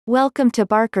Welcome to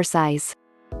Barkercise,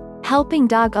 helping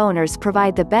dog owners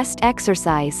provide the best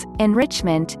exercise,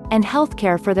 enrichment, and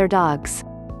healthcare for their dogs.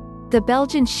 The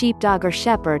Belgian Sheepdog or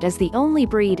Shepherd is the only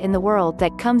breed in the world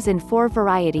that comes in 4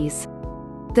 varieties.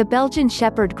 The Belgian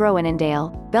Shepherd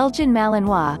Groenendael, Belgian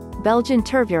Malinois, Belgian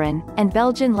Tervuren, and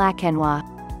Belgian Lacanois.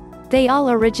 They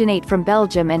all originate from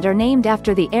Belgium and are named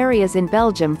after the areas in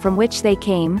Belgium from which they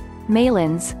came: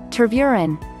 Malines,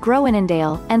 Tervuren,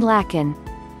 Groenendael, and Lacan.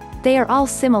 They are all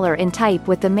similar in type,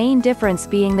 with the main difference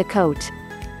being the coat.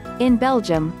 In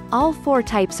Belgium, all 4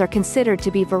 types are considered to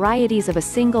be varieties of a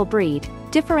single breed,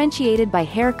 differentiated by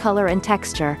hair color and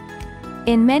texture.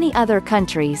 In many other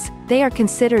countries, they are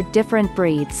considered different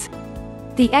breeds.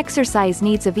 The exercise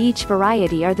needs of each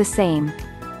variety are the same.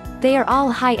 They are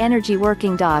all high-energy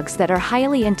working dogs that are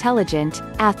highly intelligent,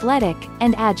 athletic,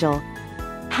 and agile.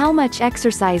 How much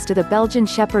exercise do the Belgian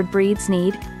Shepherd breeds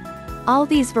need? All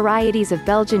these varieties of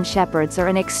Belgian Shepherds are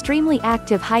an extremely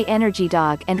active high-energy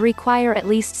dog and require at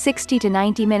least 60 to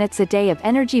 90 minutes a day of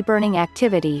energy-burning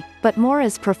activity, but more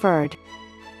is preferred.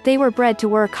 They were bred to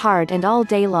work hard and all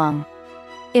day long.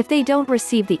 If they don't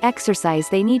receive the exercise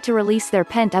they need to release their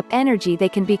pent-up energy, they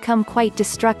can become quite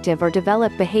destructive or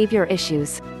develop behavior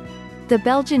issues. The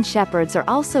Belgian Shepherds are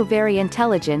also very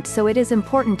intelligent, so it is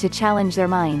important to challenge their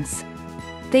minds.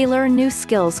 They learn new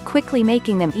skills quickly,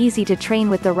 making them easy to train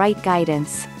with the right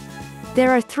guidance.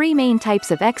 There are 3 main types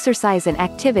of exercise and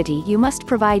activity you must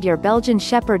provide your Belgian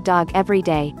Shepherd dog every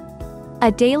day: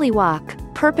 a daily walk,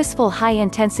 purposeful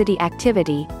high-intensity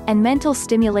activity, and mental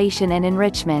stimulation and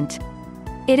enrichment.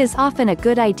 It is often a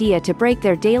good idea to break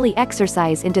their daily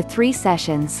exercise into 3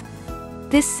 sessions.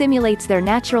 This simulates their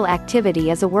natural activity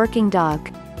as a working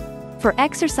dog. For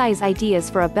exercise ideas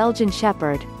for a Belgian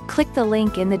Shepherd, click the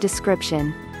link in the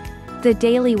description. The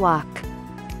daily walk.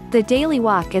 The daily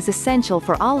walk is essential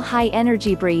for all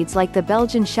high-energy breeds like the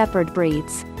Belgian Shepherd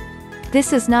breeds.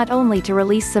 This is not only to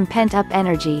release some pent-up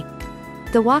energy.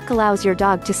 The walk allows your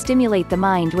dog to stimulate the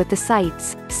mind with the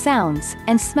sights, sounds,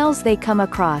 and smells they come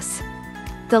across.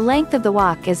 The length of the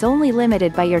walk is only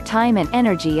limited by your time and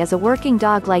energy, as a working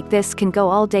dog like this can go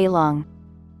all day long.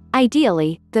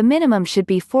 Ideally, the minimum should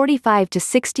be 45 to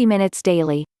 60 minutes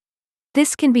daily.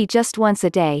 This can be just once a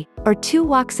day, or 2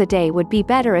 walks a day would be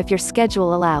better if your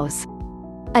schedule allows.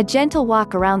 A gentle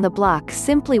walk around the block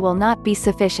simply will not be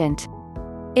sufficient.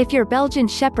 If your Belgian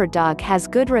Shepherd dog has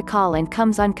good recall and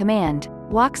comes on command,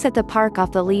 walks at the park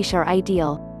off the leash are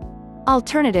ideal.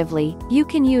 Alternatively, you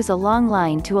can use a long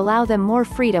line to allow them more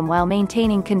freedom while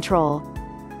maintaining control.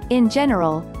 In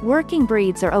general, working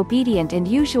breeds are obedient and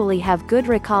usually have good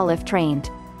recall if trained.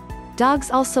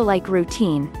 Dogs also like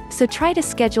routine, so try to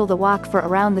schedule the walk for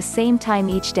around the same time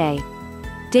each day.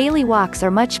 Daily walks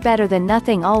are much better than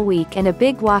nothing all week and a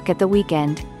big walk at the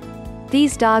weekend.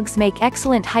 These dogs make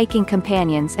excellent hiking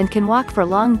companions and can walk for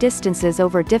long distances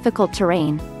over difficult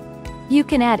terrain. You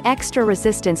can add extra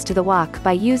resistance to the walk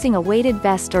by using a weighted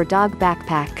vest or dog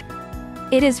backpack.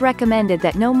 It is recommended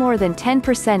that no more than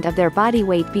 10% of their body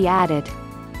weight be added.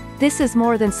 This is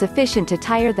more than sufficient to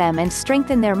tire them and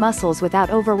strengthen their muscles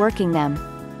without overworking them.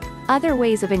 Other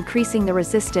ways of increasing the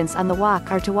resistance on the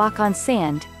walk are to walk on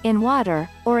sand, in water,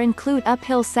 or include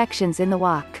uphill sections in the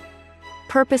walk.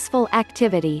 Purposeful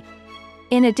activity.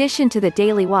 In addition to the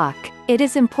daily walk, it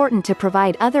is important to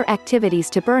provide other activities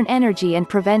to burn energy and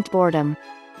prevent boredom.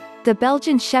 The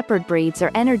Belgian Shepherd breeds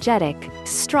are energetic,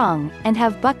 strong, and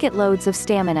have bucket loads of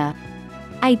stamina.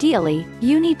 Ideally,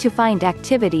 you need to find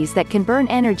activities that can burn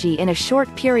energy in a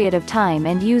short period of time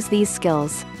and use these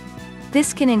skills.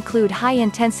 This can include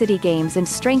high-intensity games, and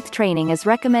strength training is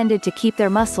recommended to keep their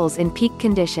muscles in peak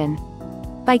condition.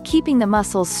 By keeping the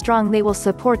muscles strong, they will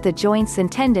support the joints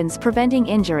and tendons, preventing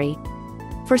injury.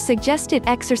 For suggested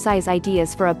exercise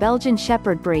ideas for a Belgian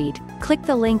Shepherd breed, click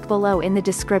the link below in the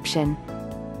description.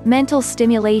 Mental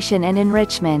stimulation and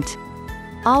enrichment.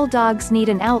 All dogs need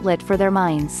an outlet for their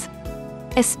minds.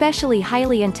 Especially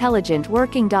highly intelligent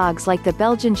working dogs like the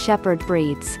Belgian Shepherd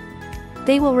breeds.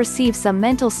 They will receive some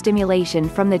mental stimulation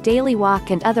from the daily walk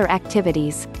and other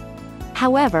activities.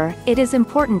 However, it is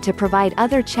important to provide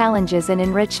other challenges and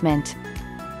enrichment.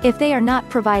 If they are not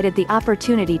provided the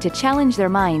opportunity to challenge their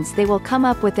minds, they will come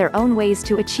up with their own ways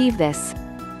to achieve this.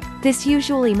 This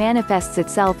usually manifests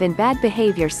itself in bad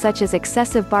behaviors such as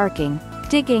excessive barking,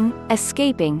 digging,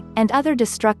 escaping, and other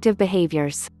destructive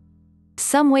behaviors.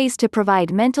 Some ways to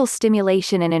provide mental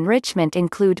stimulation and enrichment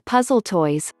include puzzle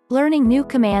toys, learning new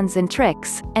commands and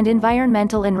tricks, and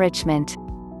environmental enrichment.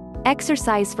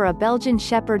 Exercise for a Belgian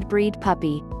Shepherd breed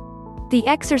puppy. The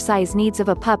exercise needs of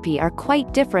a puppy are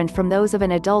quite different from those of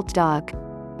an adult dog.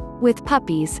 With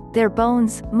puppies, their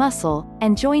bones, muscle,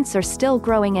 and joints are still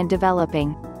growing and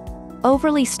developing.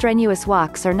 Overly strenuous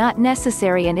walks are not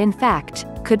necessary and in fact,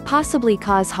 could possibly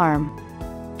cause harm.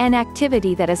 An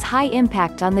activity that has high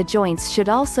impact on the joints should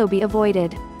also be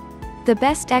avoided. The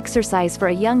best exercise for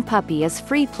a young puppy is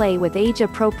free play with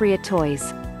age-appropriate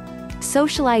toys.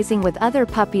 Socializing with other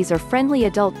puppies or friendly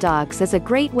adult dogs is a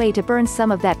great way to burn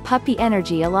some of that puppy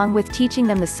energy along with teaching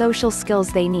them the social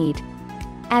skills they need.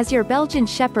 As your Belgian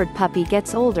Shepherd puppy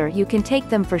gets older, you can take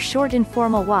them for short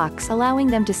informal walks, allowing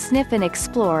them to sniff and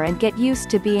explore and get used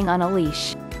to being on a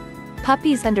leash.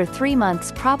 Puppies under 3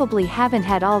 months probably haven't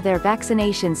had all their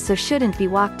vaccinations, so shouldn't be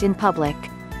walked in public.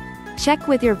 Check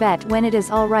with your vet when it is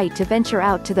alright to venture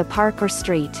out to the park or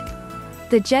street.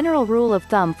 The general rule of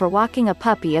thumb for walking a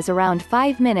puppy is around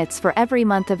 5 minutes for every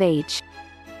month of age.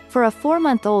 For a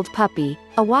 4-month-old puppy,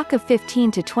 a walk of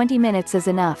 15 to 20 minutes is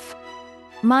enough.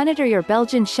 Monitor your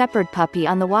Belgian Shepherd puppy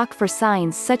on the walk for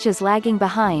signs such as lagging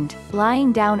behind,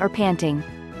 lying down or panting.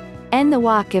 End the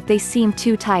walk if they seem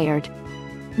too tired.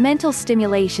 Mental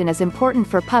stimulation is important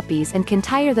for puppies and can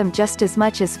tire them just as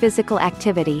much as physical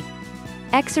activity.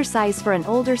 Exercise for an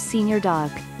older senior dog.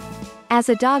 As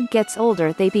a dog gets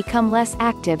older, they become less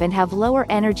active and have lower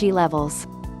energy levels.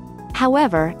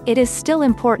 However, it is still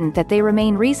important that they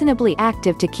remain reasonably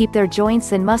active to keep their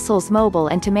joints and muscles mobile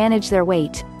and to manage their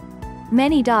weight.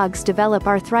 Many dogs develop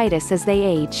arthritis as they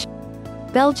age.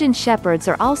 Belgian Shepherds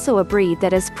are also a breed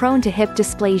that is prone to hip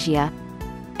dysplasia.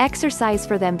 Exercise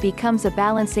for them becomes a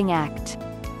balancing act.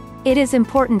 It is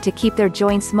important to keep their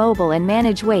joints mobile and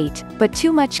manage weight, but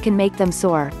too much can make them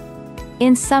sore.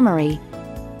 In summary,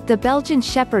 the Belgian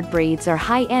Shepherd breeds are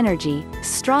high energy,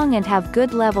 strong and have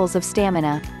good levels of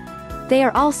stamina. They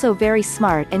are also very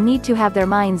smart and need to have their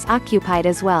minds occupied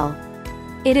as well.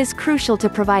 It is crucial to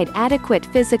provide adequate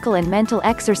physical and mental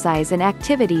exercise and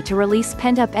activity to release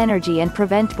pent-up energy and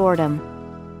prevent boredom.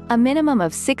 A minimum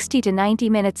of 60 to 90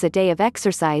 minutes a day of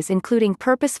exercise, including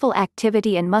purposeful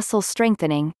activity and muscle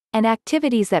strengthening, and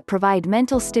activities that provide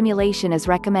mental stimulation, is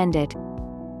recommended.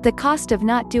 The cost of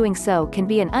not doing so can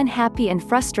be an unhappy and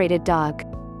frustrated dog.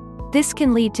 This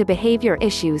can lead to behavior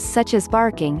issues such as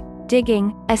barking,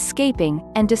 digging, escaping,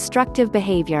 and destructive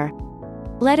behavior.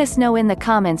 Let us know in the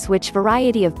comments which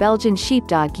variety of Belgian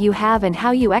Sheepdog you have and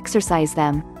how you exercise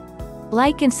them.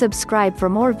 Like and subscribe for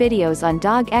more videos on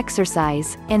dog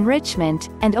exercise, enrichment,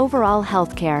 and overall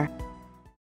healthcare.